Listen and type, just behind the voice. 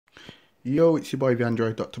Yo, it's your boy the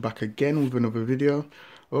Android Doctor back again with another video.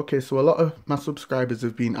 Okay, so a lot of my subscribers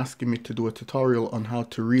have been asking me to do a tutorial on how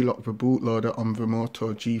to relock the bootloader on the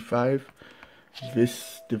Moto G5,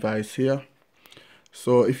 this device here.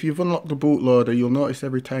 So if you've unlocked the bootloader, you'll notice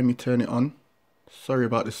every time you turn it on, sorry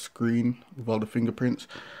about the screen with all the fingerprints,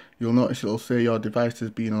 you'll notice it'll say your device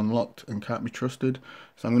has been unlocked and can't be trusted.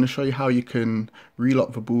 So I'm going to show you how you can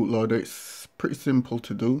relock the bootloader. It's pretty simple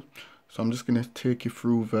to do. So I'm just going to take you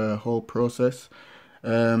through the whole process.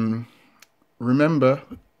 Remember,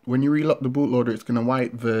 when you relock the bootloader, it's going to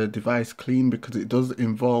wipe the device clean because it does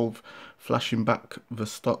involve flashing back the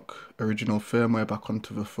stock original firmware back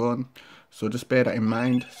onto the phone. So just bear that in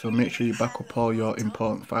mind. So make sure you back up all your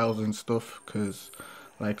important files and stuff because,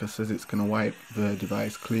 like I said, it's going to wipe the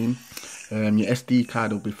device clean. Your SD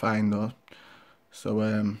card will be fine though. So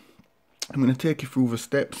I'm going to take you through the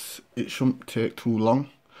steps. It shouldn't take too long.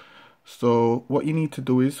 So what you need to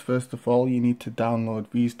do is, first of all, you need to download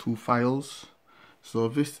these two files. So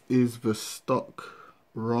this is the stock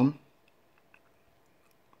ROM.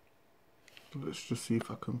 Let's just see if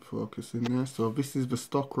I can focus in there. So this is the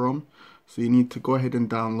stock ROM. So you need to go ahead and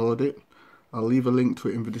download it. I'll leave a link to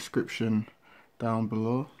it in the description down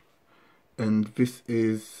below. And this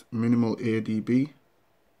is minimal ADB.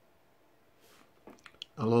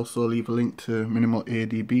 I'll also leave a link to minimal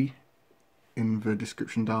ADB in the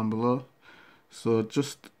description down below. So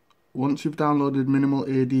just once you've downloaded minimal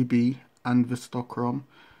ADB and the stock ROM,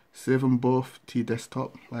 save them both to your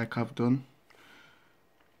desktop like I've done,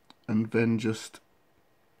 and then just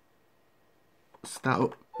start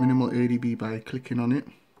up minimal ADB by clicking on it,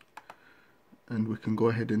 and we can go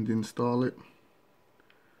ahead and install it.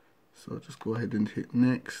 So just go ahead and hit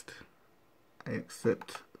next. I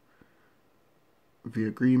accept the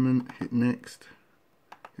agreement, hit next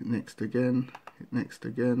again, hit next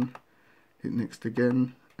again, hit next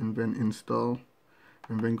again, and then install,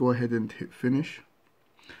 and then go ahead and hit finish.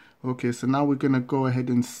 Okay, so now we're going to go ahead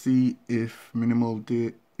and see if minimal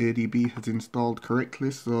ADB has installed correctly.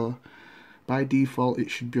 So by default it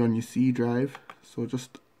should be on your C drive, so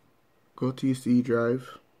just go to your C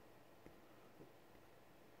drive,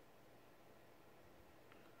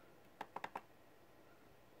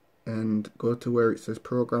 and go to where it says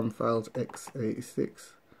program files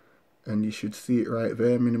x86, and you should see it right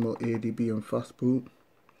there, minimal ADB and fastboot.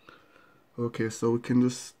 Okay, so we can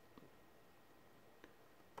just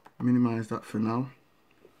minimize that for now.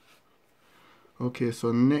 Okay,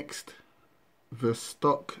 so next, the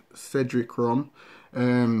stock Cedric ROM.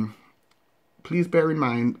 Please bear in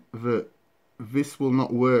mind that this will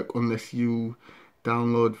not work unless you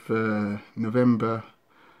download the November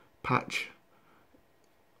patch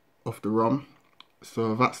of the ROM.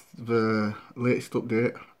 So that's the latest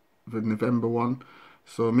update, the November one.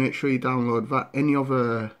 So make sure you download that. Any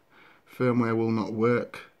other firmware will not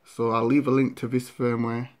work. So I'll leave a link to this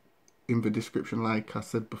firmware in the description like I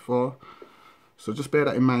said before. So just bear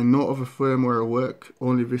that in mind, no other firmware will work,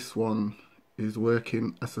 only this one is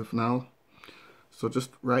working as of now. So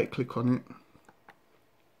just right click on it.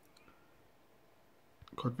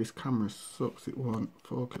 God, this camera sucks, it won't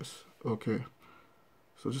focus. Okay,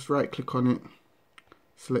 so just right click on it,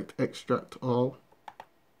 select extract all,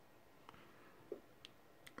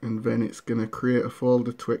 and then it's going to create a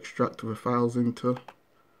folder to extract the files into.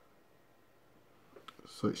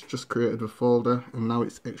 So it's just created a folder and now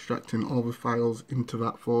it's extracting all the files into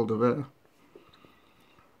that folder there.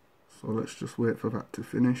 So let's just wait for that to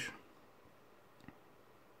finish.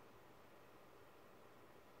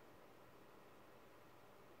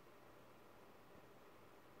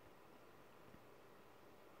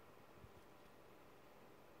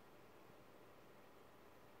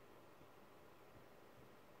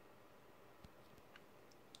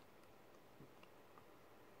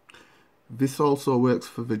 This also works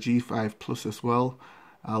for the G5 Plus as well.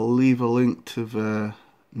 I'll leave a link to the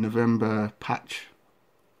November patch,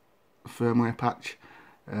 firmware patch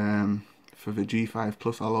for the G5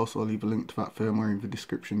 Plus. I'll also leave a link to that firmware in the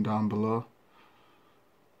description down below.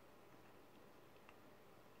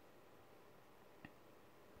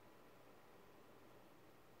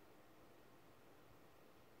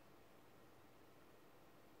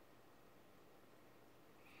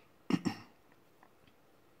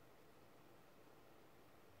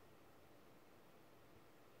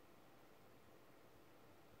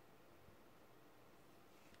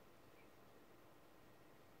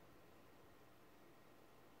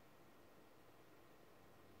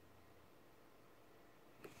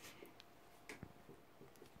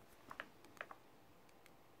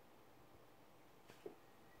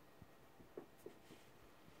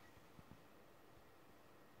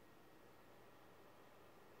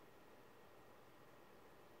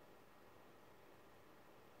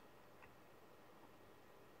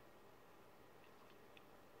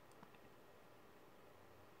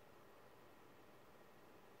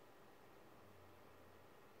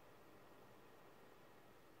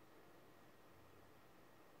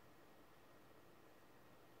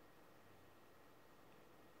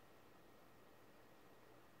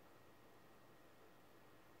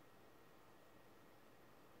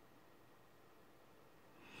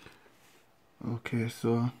 Okay,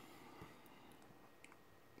 so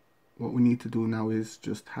what we need to do now is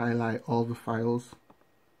just highlight all the files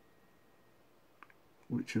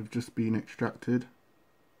which have just been extracted.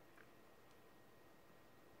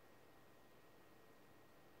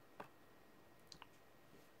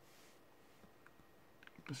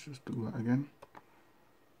 Let's just do that again.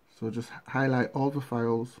 So just highlight all the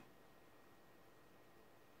files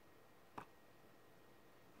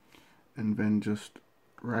and then just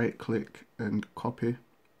right click and copy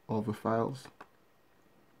all the files.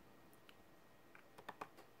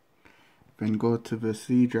 Then go to the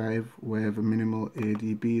C drive where the minimal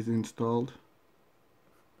ADB is installed.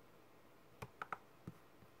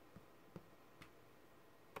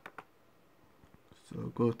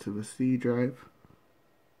 So go to the C drive,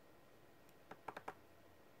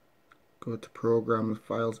 go to Program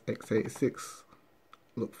Files x86,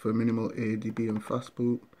 look for minimal ADB and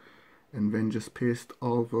fastboot, and then just paste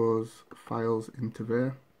all those files into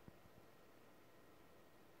there.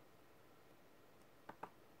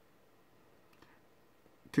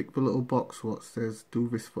 Tick the little box what says do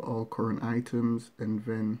this for all current items and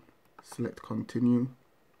then select continue.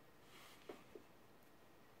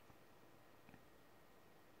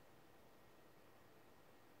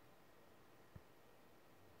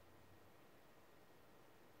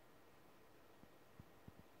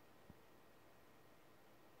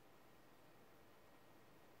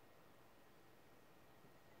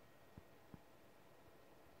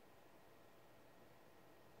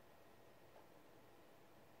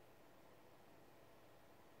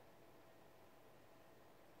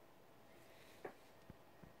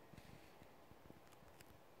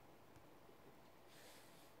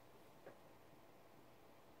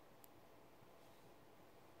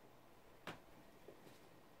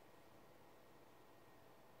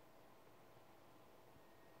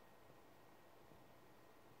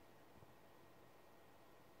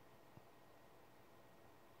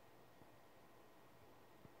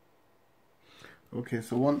 Okay,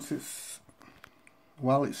 so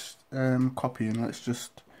while it's copying, let's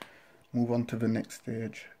just move on to the next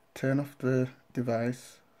stage. Turn off the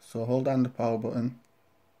device, so hold down the power button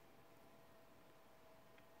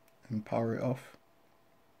and power it off.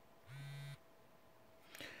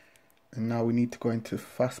 And now we need to go into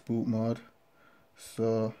fast boot mode.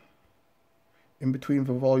 So in between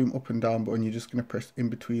the volume up and down button, you're just going to press in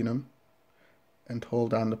between them and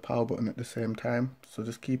hold down the power button at the same time. So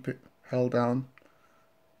just keep it held down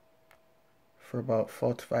for about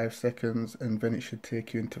 4 to 5 seconds and then it should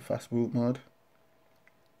take you into fast boot mode.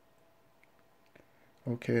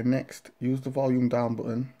 Okay, next use the volume down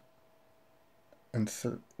button and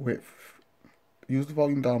use the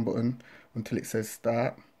volume down button until it says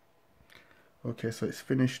start. Okay, so it's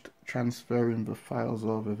finished transferring the files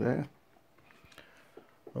over there.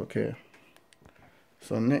 Okay,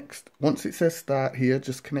 so next, once it says start here,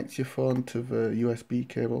 just connect your phone to the USB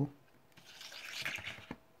cable.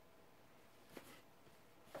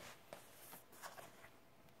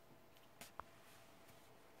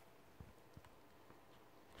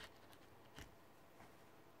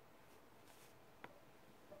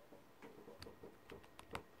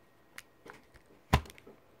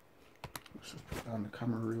 Let's just put down the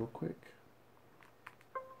camera real quick.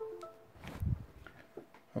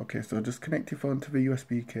 Okay, so just connect your phone to the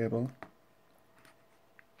USB cable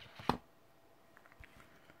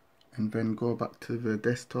and then go back to the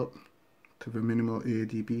desktop, to the minimal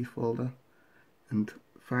ADB folder, and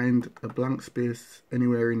find a blank space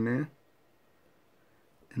anywhere in there,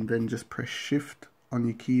 and then just press shift on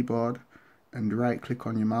your keyboard and right click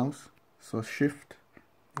on your mouse. So shift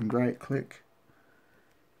and right click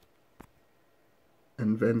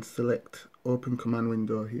and then select open command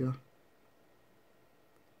window here.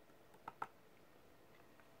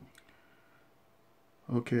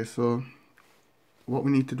 Okay, so what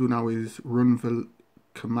we need to do now is run the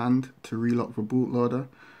command to relock the bootloader.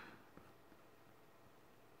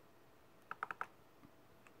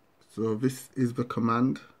 So this is the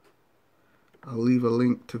command. I'll leave a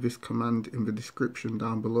link to this command in the description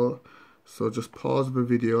down below. So just pause the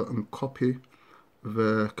video and copy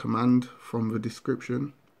the command from the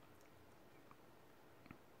description.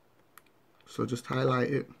 So just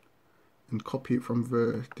highlight it and copy it from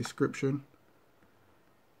the description.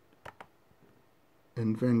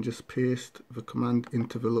 And then just paste the command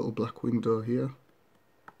into the little black window here.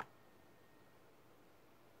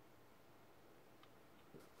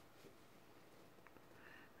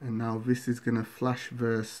 And now this is going to flash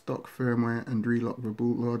the stock firmware and relock the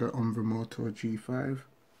bootloader on the Moto G5.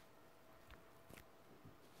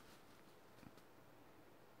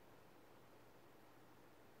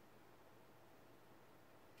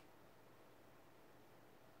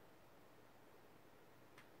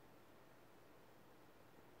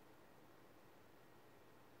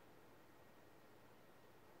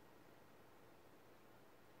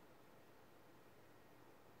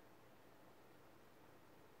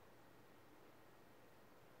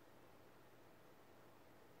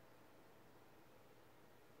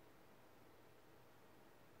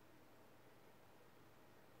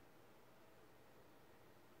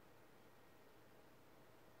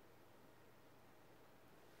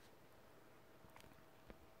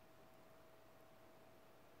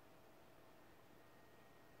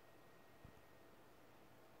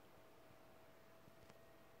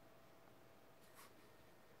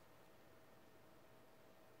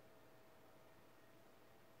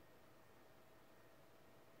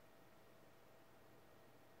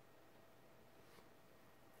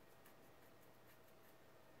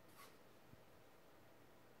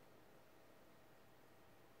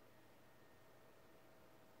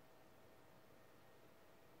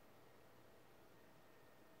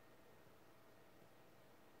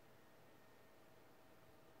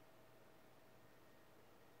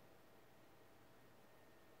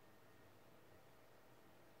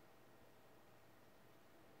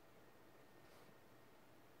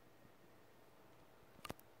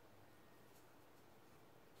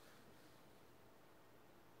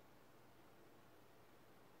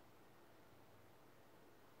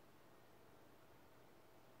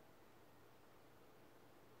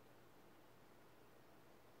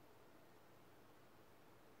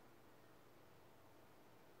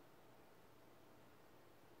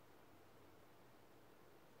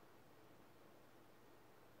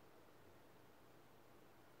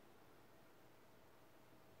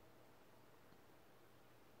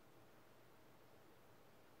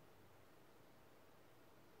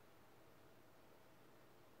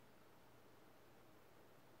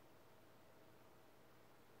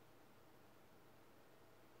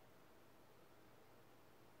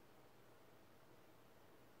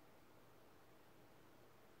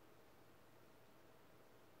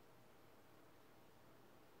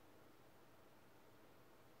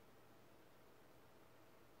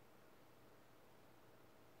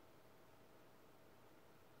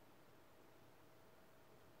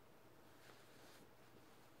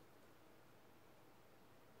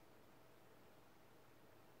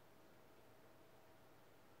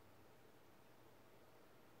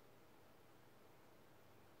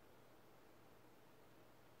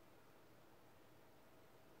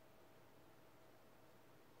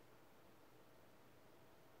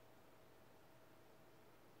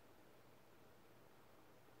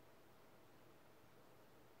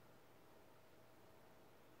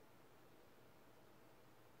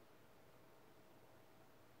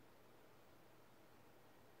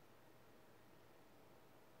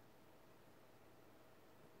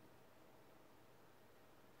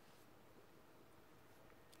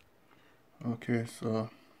 Okay, so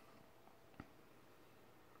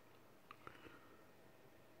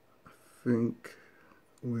I think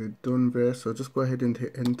we're done there. So just go ahead and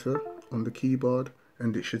hit enter on the keyboard,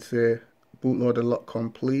 and it should say bootloader lock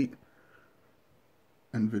complete,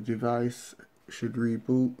 and the device should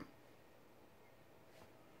reboot.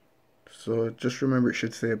 So just remember, it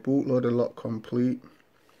should say bootloader lock complete,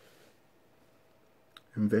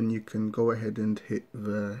 and then you can go ahead and hit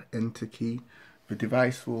the enter key. The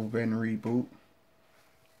device will then reboot,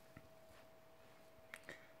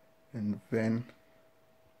 and then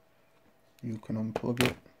you can unplug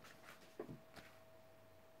it.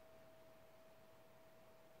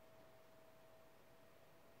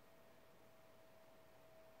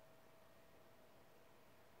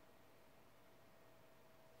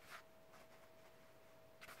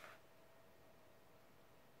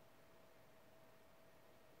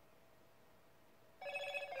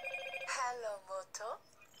 Hello, Moto.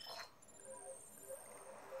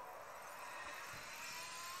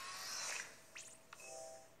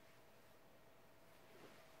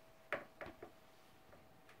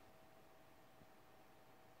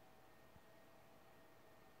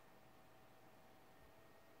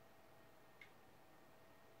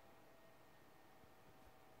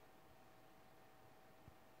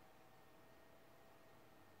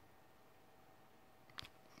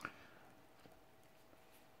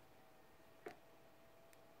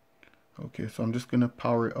 Okay, so I'm just going to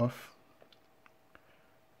power it off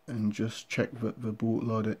and just check that the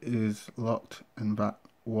bootloader is locked and that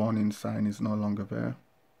warning sign is no longer there.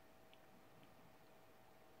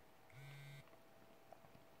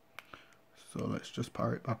 So let's just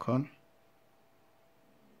power it back on.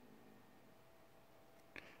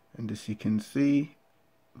 And as you can see,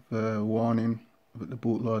 the warning that the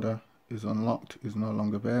bootloader is unlocked is no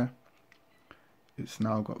longer there. It's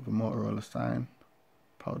now got the Motorola sign,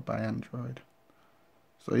 powered by Android.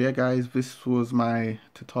 So yeah guys, this was my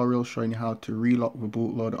tutorial showing you how to relock the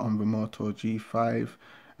bootloader on the Moto G5,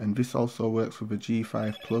 and this also works with the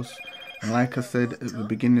G5 Plus. And like I said at the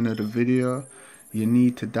beginning of the video, you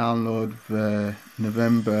need to download the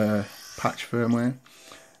November patch firmware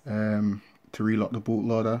to relock the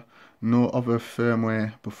bootloader. No other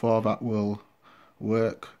firmware before that will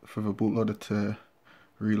work for the bootloader to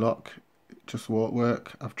relock. It just won't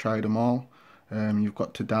work. I've tried them all. You've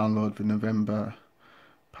got to download the November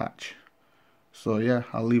patch. So yeah,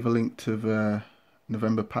 I'll leave a link to the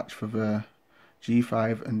November patch for the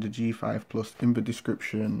G5 and the G5 Plus in the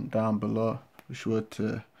description down below. Be sure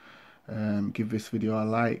to give this video a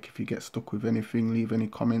like. If you get stuck with anything, leave any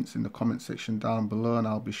comments in the comment section down below, and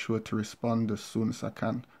I'll be sure to respond as soon as I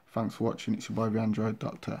can. Thanks for watching. It's your boy the Android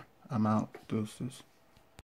Doctor. I'm out. Deuces.